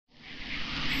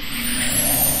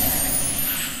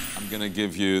going to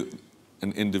give you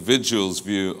an individual's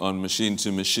view on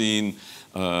machine-to-machine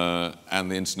and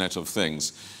the Internet of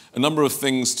Things. A number of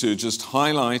things to just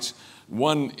highlight.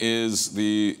 One is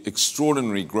the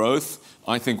extraordinary growth.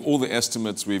 I think all the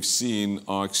estimates we've seen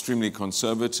are extremely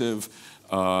conservative.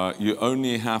 You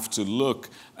only have to look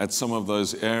at some of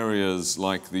those areas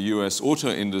like the US auto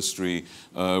industry,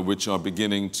 which are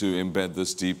beginning to embed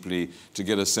this deeply to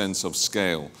get a sense of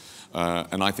scale.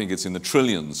 And I think it's in the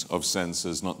trillions of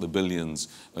sensors, not the billions,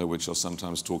 which are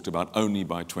sometimes talked about only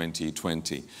by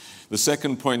 2020. The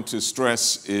second point to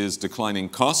stress is declining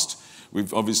cost.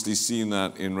 We've obviously seen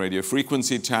that in radio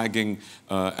frequency tagging,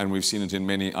 and we've seen it in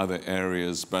many other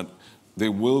areas, but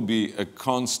there will be a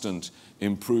constant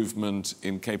improvement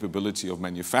in capability of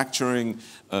manufacturing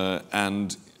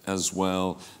and as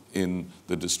well in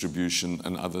the distribution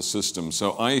and other systems.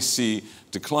 So I see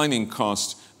declining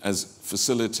cost as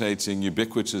facilitating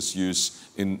ubiquitous use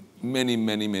in many,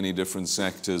 many, many different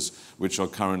sectors which are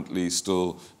currently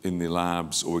still in the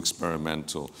labs or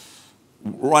experimental.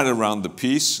 Right around the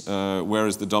piece,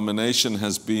 whereas the domination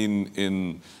has been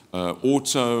in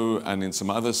auto and in some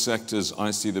other sectors,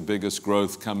 I see the biggest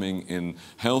growth coming in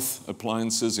health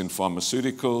appliances, in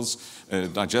pharmaceuticals,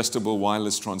 digestible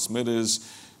wireless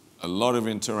transmitters, a lot of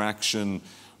interaction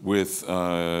with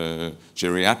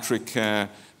geriatric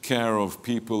care of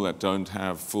people that don't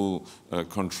have full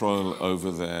control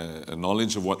over their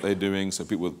knowledge of what they're doing, so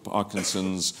people with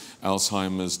Parkinson's,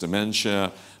 Alzheimer's,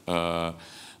 dementia.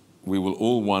 We will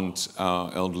all want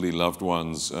our elderly loved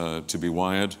ones to be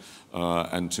wired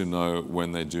and to know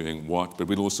when they're doing what, but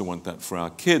we'll also want that for our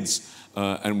kids,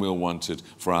 and we'll want it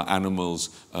for our animals,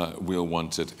 we'll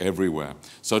want it everywhere.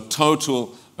 So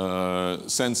total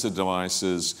sensor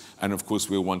devices, and of course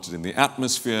we'll want it in the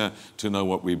atmosphere to know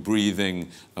what we're breathing,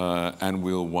 and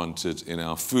we'll want it in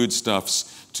our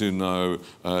foodstuffs to know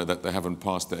that they haven't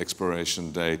passed the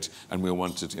expiration date, and we'll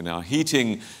want it in our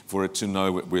heating for it to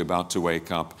know we're about to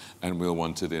wake up, and we'll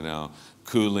want it in our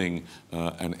cooling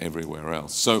and everywhere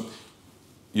else. So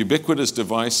ubiquitous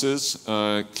devices,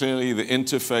 clearly the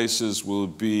interfaces will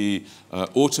be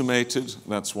automated.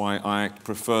 That's why I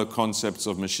prefer concepts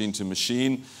of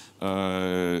machine-to-machine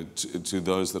to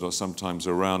those that are sometimes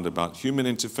around about human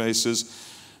interfaces.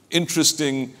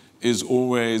 Interesting is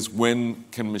always when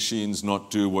can machines not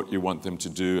do what you want them to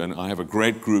do, and I have a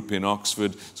great group in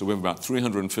Oxford, so we have about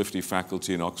 350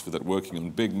 faculty in Oxford that are working on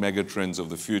big mega trends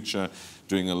of the future,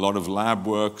 doing a lot of lab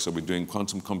work, so we're doing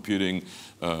quantum computing,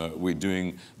 we're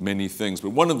doing many things,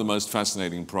 but one of the most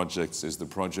fascinating projects is the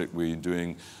project we're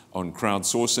doing on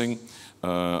crowdsourcing,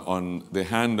 on the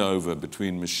handover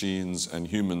between machines and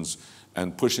humans,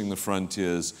 and pushing the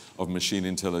frontiers of machine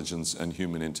intelligence and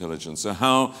human intelligence. So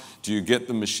how do you get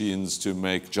the machines to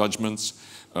make judgments?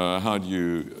 How do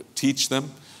you teach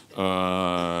them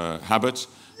habit?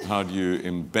 How do you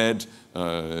embed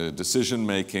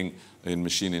decision-making in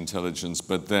machine intelligence?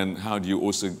 But then how do you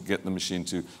also get the machine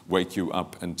to wake you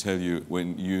up and tell you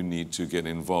when you need to get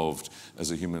involved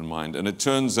as a human mind? And it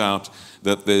turns out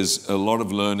that there's a lot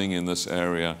of learning in this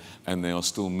area, and there are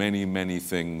still many, many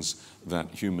things that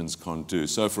humans can't do.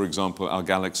 So, for example, our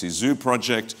Galaxy Zoo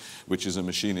project, which is a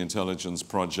machine intelligence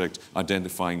project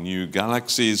identifying new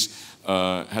galaxies,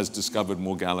 has discovered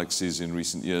more galaxies in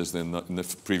recent years than in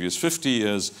the previous 50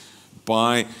 years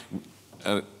by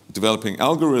developing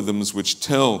algorithms which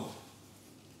tell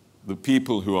the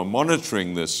people who are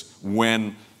monitoring this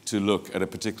when to look at a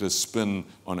particular spin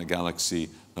on a galaxy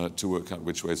to work out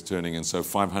which way it's turning. And so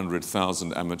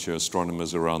 500,000 amateur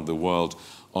astronomers around the world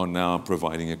are now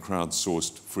providing a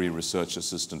crowdsourced free research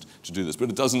assistant to do this. But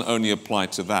it doesn't only apply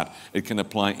to that. It can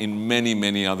apply in many,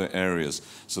 many other areas.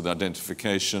 So the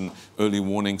identification, early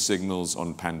warning signals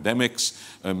on pandemics.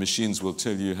 Machines will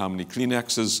tell you how many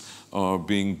Kleenexes are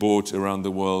being bought around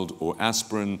the world, or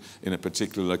aspirin in a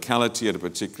particular locality at a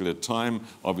particular time,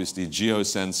 obviously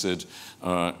geocensored,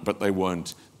 but they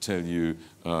won't tell you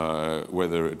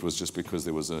whether it was just because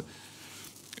there was a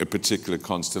particular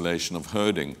constellation of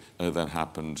herding that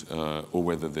happened, or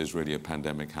whether there's really a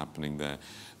pandemic happening there.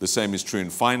 The same is true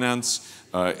in finance.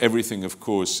 Everything, of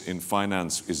course, in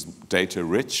finance is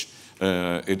data-rich.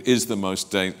 It is the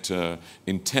most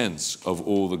data-intense of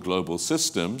all the global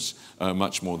systems,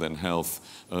 much more than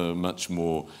health, much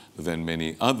more than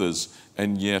many others.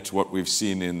 And yet what we've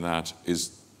seen in that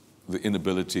is the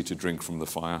inability to drink from the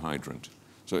fire hydrant.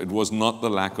 So it was not the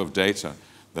lack of data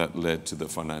that led to the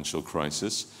financial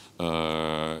crisis.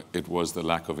 It was the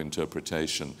lack of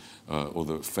interpretation or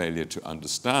the failure to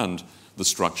understand the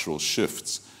structural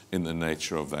shifts in the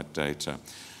nature of that data.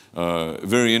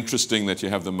 Very interesting that you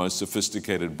have the most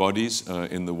sophisticated bodies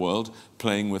in the world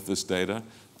playing with this data.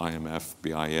 IMF,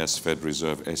 BIS, Fed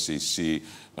Reserve, SEC,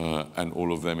 and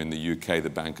all of them in the UK, the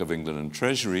Bank of England and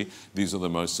Treasury. These are the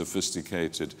most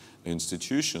sophisticated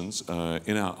institutions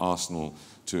in our arsenal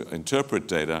to interpret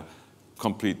data.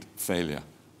 Complete failure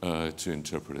to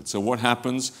interpret it. So what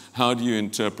happens? How do you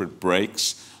interpret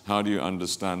breaks? How do you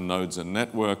understand nodes and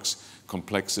networks?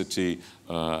 Complexity,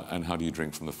 and how do you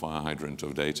drink from the fire hydrant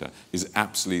of data is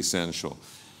absolutely essential.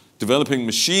 Developing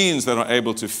machines that are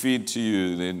able to feed to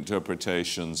you the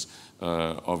interpretations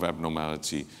of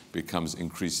abnormality becomes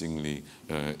increasingly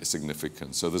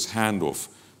significant. So this handoff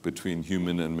between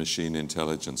human and machine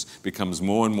intelligence becomes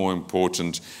more and more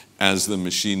important as the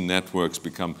machine networks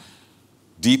become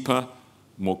deeper,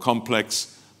 more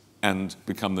complex, and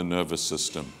become the nervous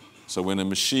system. So when a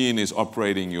machine is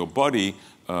operating your body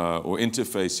or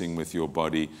interfacing with your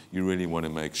body, you really want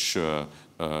to make sure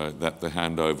that the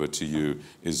handover to you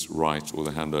is right, or the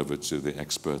handover to the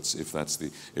experts, if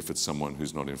it's someone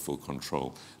who's not in full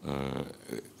control,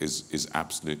 is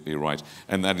absolutely right.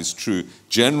 And that is true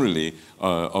generally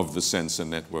of the sensor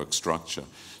network structure.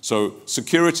 So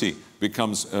security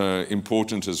becomes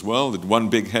important as well. That one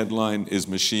big headline is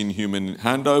machine-human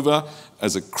handover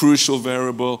as a crucial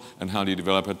variable, and how do you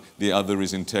develop it? The other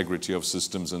is integrity of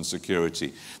systems and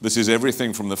security. This is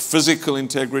everything from the physical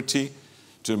integrity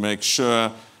to make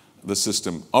sure the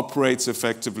system operates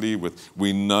effectively.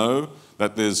 We know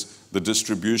that there's the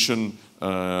distribution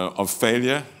of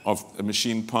failure of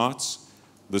machine parts.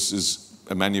 This is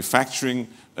a manufacturing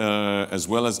as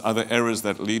well as other errors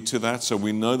that lead to that. So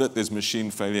we know that there's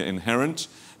machine failure inherent.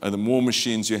 The more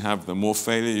machines you have, the more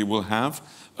failure you will have.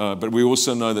 But we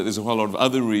also know that there's a whole lot of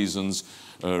other reasons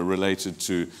related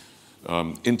to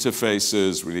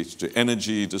interfaces, related to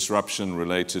energy disruption,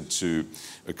 related to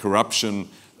corruption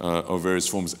of various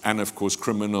forms, and of course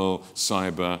criminal,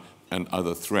 cyber, and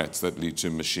other threats that lead to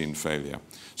machine failure.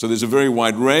 So there's a very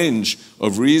wide range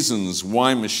of reasons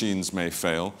why machines may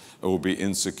fail or be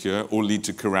insecure or lead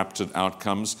to corrupted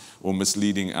outcomes or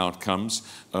misleading outcomes,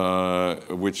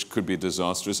 which could be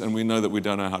disastrous. And we know that we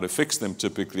don't know how to fix them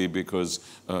typically because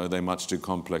they're much too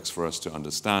complex for us to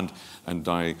understand, and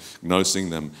diagnosing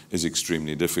them is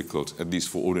extremely difficult. At least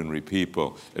for ordinary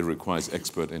people, it requires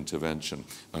expert intervention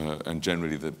and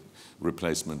generally the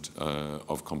replacement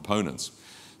of components.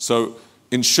 So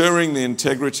ensuring the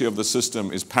integrity of the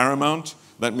system is paramount.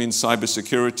 That means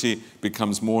cybersecurity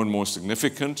becomes more and more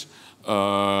significant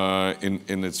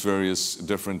in its various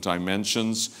different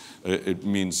dimensions. It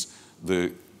means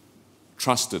the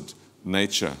trusted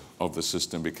nature of the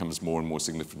system becomes more and more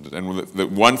significant. And the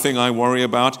one thing I worry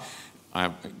about,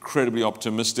 I'm incredibly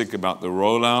optimistic about the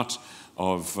rollout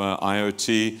of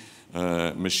IoT,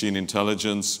 machine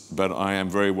intelligence, but I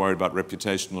am very worried about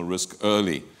reputational risk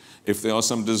early. If there are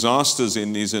some disasters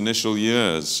in these initial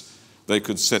years, they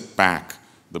could set back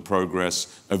the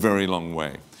progress a very long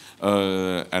way.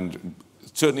 And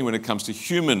certainly when it comes to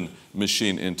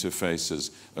human-machine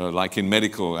interfaces, like in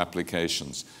medical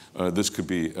applications, this could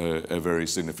be a very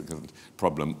significant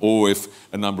problem. Or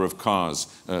if a number of cars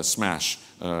smash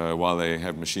while they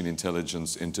have machine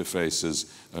intelligence interfaces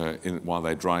while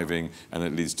they're driving, and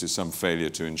it leads to some failure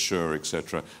to insure,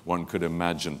 etc., one could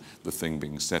imagine the thing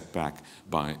being set back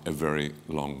by a very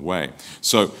long way.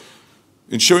 So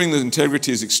ensuring the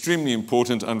integrity is extremely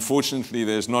important. Unfortunately,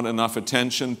 there's not enough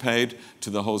attention paid to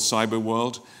the whole cyber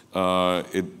world.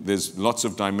 There's lots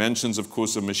of dimensions, of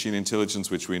course, of machine intelligence,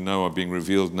 which we know are being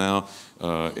revealed now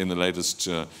in the latest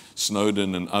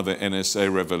Snowden and other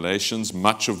NSA revelations.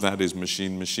 Much of that is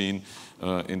machine-machine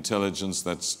intelligence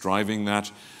that's driving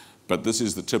that. But this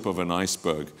is the tip of an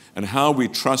iceberg. And how we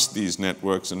trust these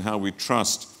networks and how we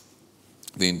trust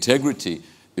the integrity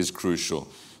is crucial.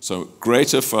 So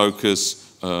greater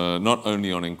focus not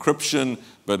only on encryption,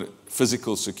 but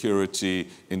physical security,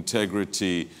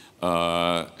 integrity,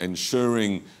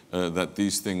 ensuring that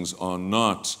these things are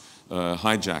not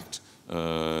hijacked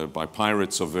by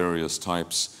pirates of various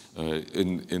types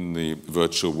in the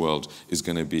virtual world is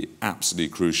going to be absolutely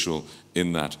crucial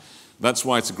in that. That's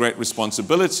why it's a great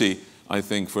responsibility, I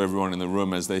think, for everyone in the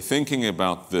room as they're thinking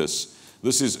about this.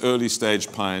 This is early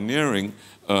stage pioneering,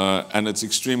 and it's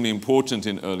extremely important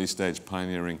in early stage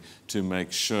pioneering to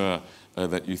make sure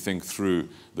that you think through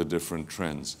the different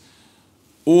trends.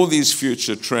 All these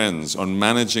future trends on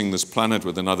managing this planet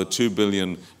with another 2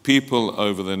 billion people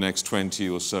over the next 20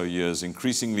 or so years,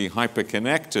 increasingly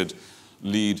hyper-connected,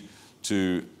 lead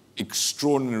to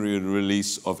extraordinary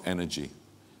release of energy.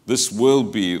 This will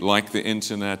be, like the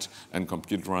internet and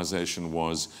computerization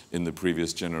was in the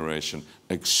previous generation,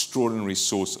 extraordinary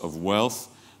source of wealth,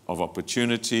 of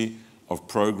opportunity, of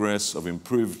progress, of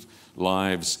improved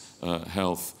lives,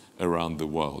 health around the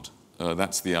world.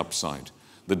 That's the upside.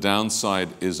 The downside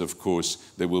is, of course,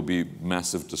 there will be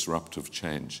massive disruptive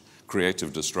change.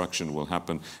 Creative destruction will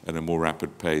happen at a more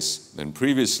rapid pace than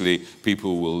previously.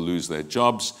 People will lose their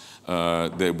jobs.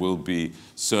 There will be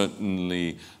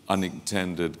certainly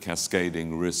unintended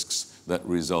cascading risks that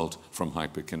result from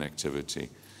hyperconnectivity.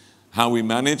 How we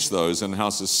manage those and how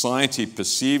society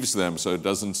perceives them so it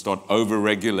doesn't start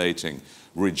over-regulating,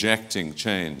 rejecting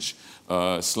change,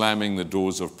 slamming the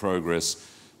doors of progress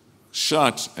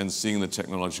shut and seeing the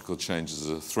technological changes as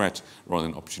a threat rather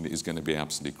than opportunity is going to be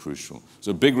absolutely crucial.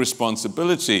 So a big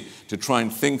responsibility to try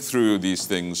and think through these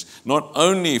things, not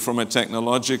only from a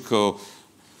technological,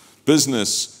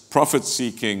 business,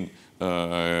 profit-seeking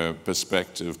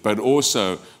perspective, but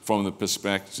also from the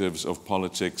perspectives of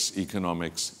politics,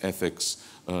 economics, ethics,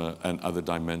 and other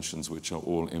dimensions which are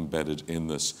all embedded in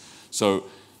this. So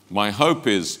my hope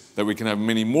is that we can have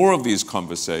many more of these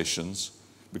conversations,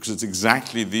 because it's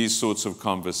exactly these sorts of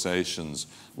conversations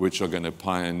which are going to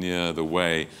pioneer the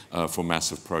way for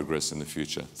massive progress in the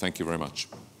future. Thank you very much.